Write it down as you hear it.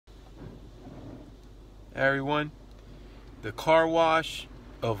Everyone, the car wash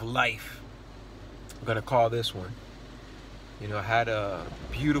of life. I'm gonna call this one. You know, I had a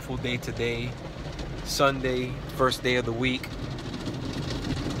beautiful day today, Sunday, first day of the week.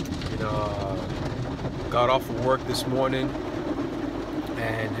 You know, got off of work this morning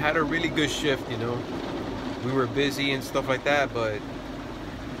and had a really good shift. You know, we were busy and stuff like that, but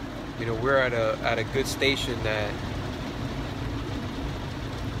you know, we're at a good station that.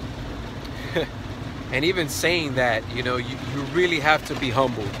 And even saying that, you know, you really have to be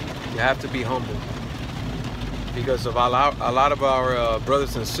humble. You have to be humble. Because of a lot of our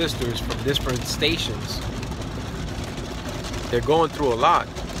brothers and sisters from different stations, they're going through a lot,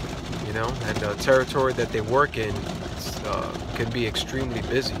 you know, and the territory that they work in can be extremely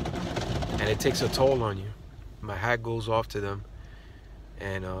busy. And it takes a toll on you. My hat goes off to them.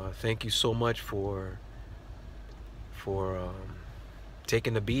 And thank you so much for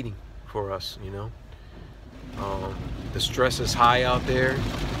taking the beating for us, you know. The stress is high out there.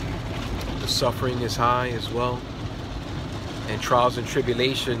 The suffering is high as well. And trials and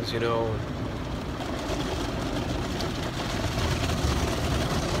tribulations, you know,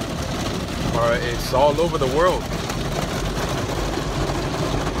 it's all over the world.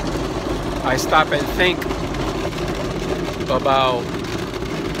 I stop and think about,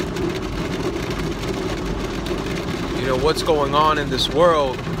 you know, what's going on in this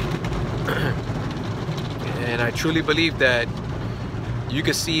world. And I truly believe that you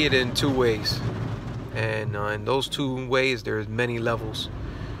can see it in two ways. And in those two ways, there's many levels.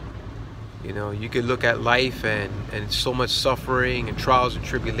 You know, you could look at life and so much suffering and trials and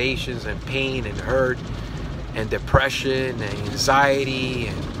tribulations and pain and hurt and depression and anxiety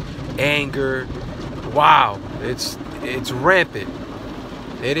and anger. Wow, it's rampant.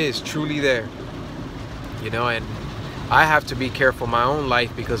 It is truly there. You know, and I have to be careful in my own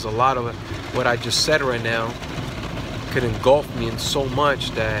life because a lot of what I just said right now could engulf me in so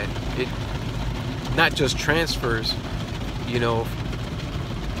much that it not just transfers, you know,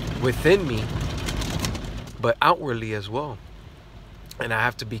 within me, but outwardly as well. And I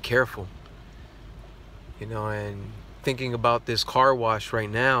have to be careful, you know. And thinking about this car wash right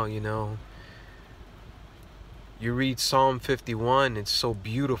now, you know, you read Psalm 51, it's so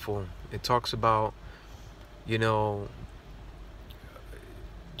beautiful. It talks about, you know,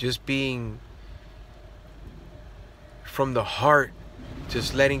 just being from the heart,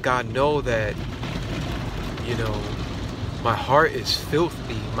 just letting God know that, you know, my heart is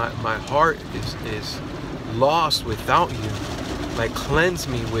filthy, my heart is lost without you. Like, cleanse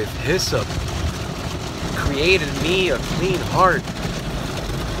me with hyssop, create in me a clean heart.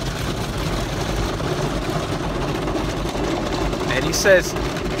 And he says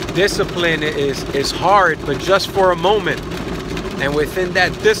discipline is hard, but just for a moment. And within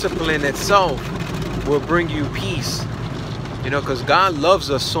that discipline itself will bring you peace. You know, because God loves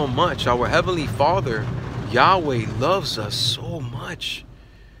us so much. Our Heavenly Father, Yahweh, loves us so much.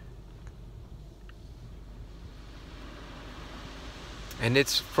 And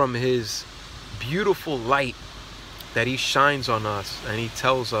it's from His beautiful light that He shines on us. And He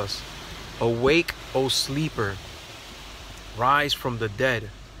tells us, awake, O sleeper, rise from the dead,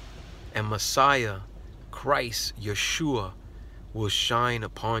 and Messiah, Christ, Yeshua, will shine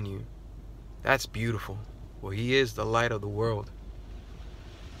upon you. That's beautiful. Well, He is the light of the world.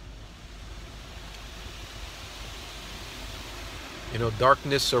 You know,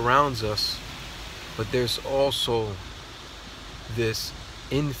 darkness surrounds us, but there's also this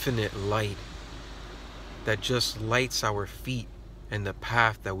infinite light that just lights our feet and the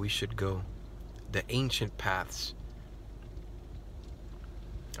path that we should go, the ancient paths.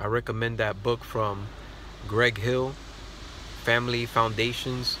 I recommend that book from Greg Hill, Family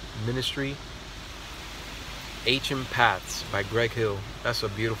Foundations Ministry, Ancient Paths by Greg Hill. That's a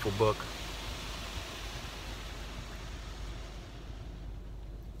beautiful book.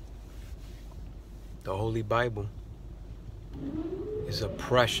 The Holy Bible is a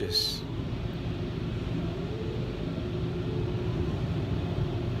precious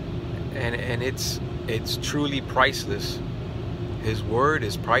and it's truly priceless. His word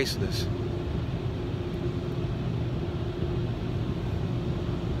is priceless.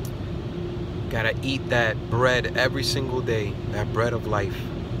 Gotta eat that bread every single day, that bread of life.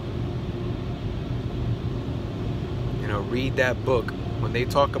 You know, read that book. When they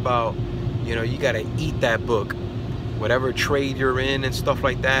talk about, you know, you gotta eat that book. Whatever trade you're in and stuff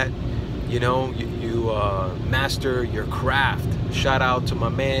like that, you know, you master your craft. Shout out to my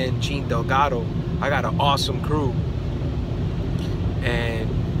man, Gene Delgado. I got an awesome crew. And,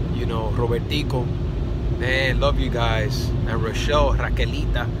 you know, Robertico, man, love you guys. And Rochelle,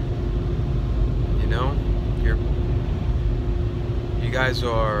 Raquelita. You know, you guys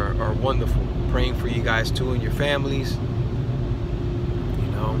are wonderful. Praying for you guys too and your families.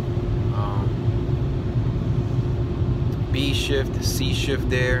 You know, B shift, C shift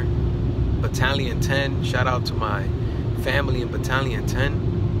there, Battalion 10. Shout out to my family in Battalion 10.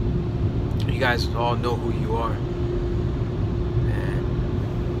 You guys all know who you are. And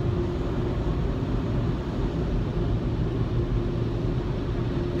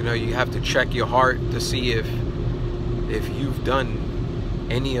you know, you have to check your heart to see if you've done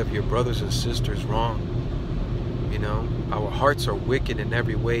any of your brothers and sisters wrong. You know, our hearts are wicked in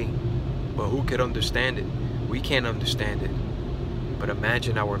every way, but who could understand it? We can't understand it. But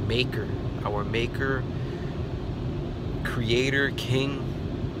imagine our maker, creator, king,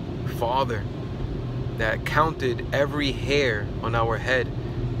 father, that counted every hair on our head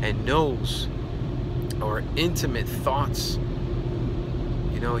and knows our intimate thoughts.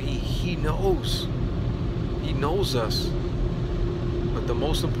 You know, he knows us. But the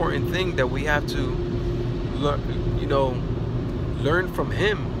most important thing that we have to learn from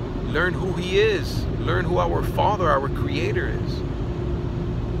him, learn who he is, learn who our Father, our Creator is.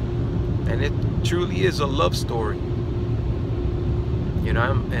 And it truly is a love story. You know,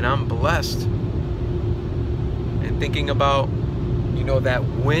 I'm blessed. And thinking about, you know, that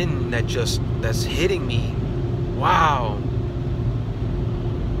wind that's hitting me. Wow.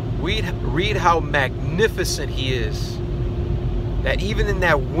 Read how magnificent he is. That even in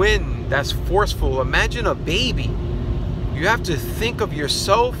that wind that's forceful, imagine a baby. You have to think of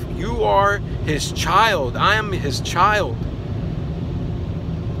yourself. You are his child. I am his child.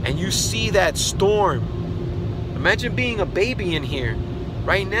 And you see that storm. Imagine being a baby in here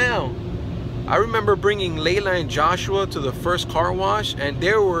right now. I remember bringing Layla and Joshua to the first car wash and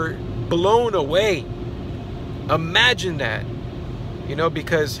they were blown away. Imagine that. You know,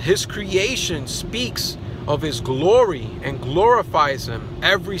 because his creation speaks of his glory and glorifies him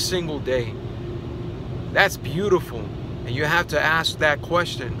every single day. That's beautiful. And you have to ask that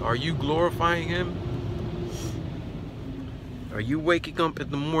question. Are you glorifying him? Are you waking up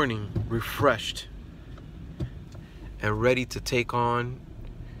in the morning refreshed and ready to take on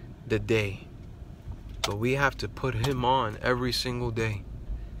the day? But we have to put him on every single day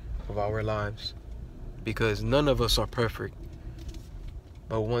of our lives, because none of us are perfect.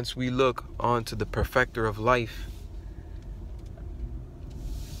 But once we look onto the perfecter of life,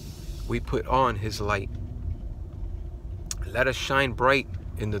 we put on his light. Let us shine bright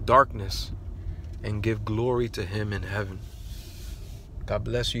in the darkness and give glory to him in heaven. God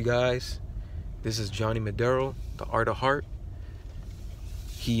bless you guys. This is Johnny Madero, the Art of Heart.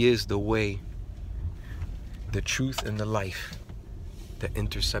 He is the way, the truth, and the life, the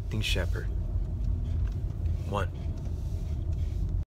Intercepting Shepherd. 1.